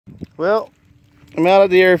Well, I'm out at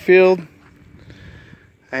the airfield,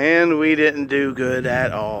 and we didn't do good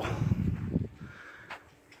at all.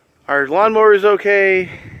 Our lawnmower is okay.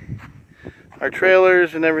 Our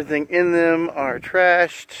trailers and everything in them are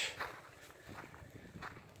trashed.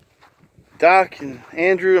 Doc and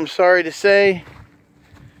Andrew, I'm sorry to say,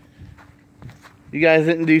 you guys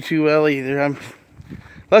didn't do too well either.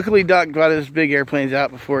 Luckily Doc got his big airplanes out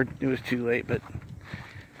before it was too late, but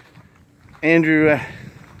Andrew,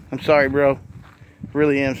 I'm sorry, bro.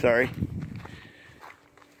 Really am sorry.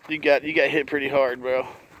 You got hit pretty hard, bro.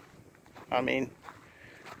 I mean,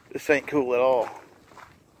 this ain't cool at all.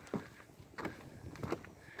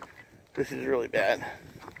 This is really bad.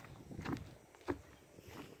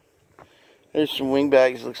 There's some wing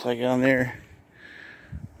bags, looks like, on there.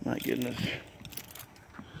 My goodness.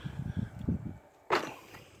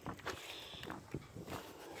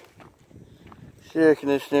 Air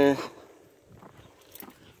conditioner.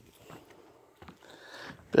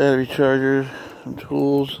 Battery charger. Some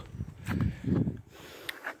tools.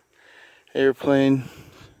 Airplane.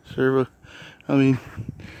 Servo. I mean,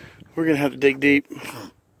 we're going to have to dig deep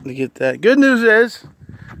to get that. Good news is,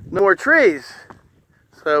 no more trees.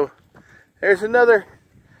 So, there's another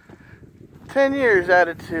 10 years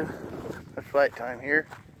added to our flight time here.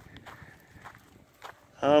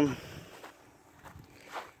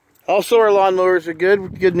 Also, our lawnmowers are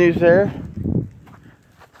good. Good news there.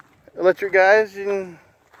 Electric guys, and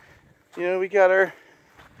you know, we got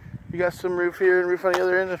some roof here and roof on the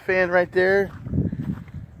other end. A fan right there.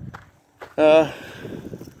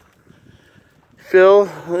 Phil,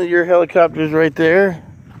 your helicopter's right there,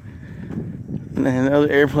 and the other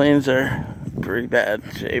airplanes are pretty bad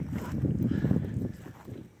shape.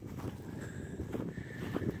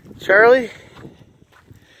 Charlie,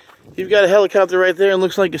 you've got a helicopter right there and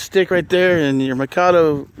looks like a stick right there, and your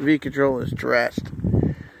Mikado V control is trashed.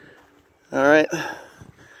 Alright.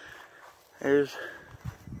 I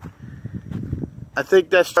think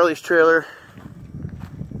that's Charlie's trailer.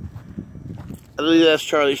 I believe that's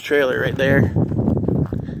Charlie's trailer right there.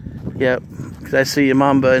 Yep, because I see a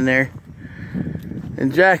Mamba in there.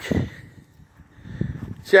 And Jack's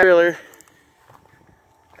trailer,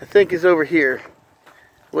 I think, is over here.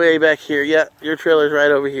 Way back here. Yeah, your trailer's right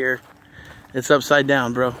over here. It's upside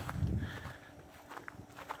down, bro.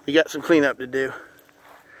 You got some cleanup to do.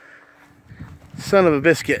 Son of a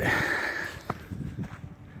biscuit.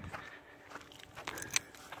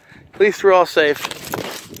 At least we're all safe.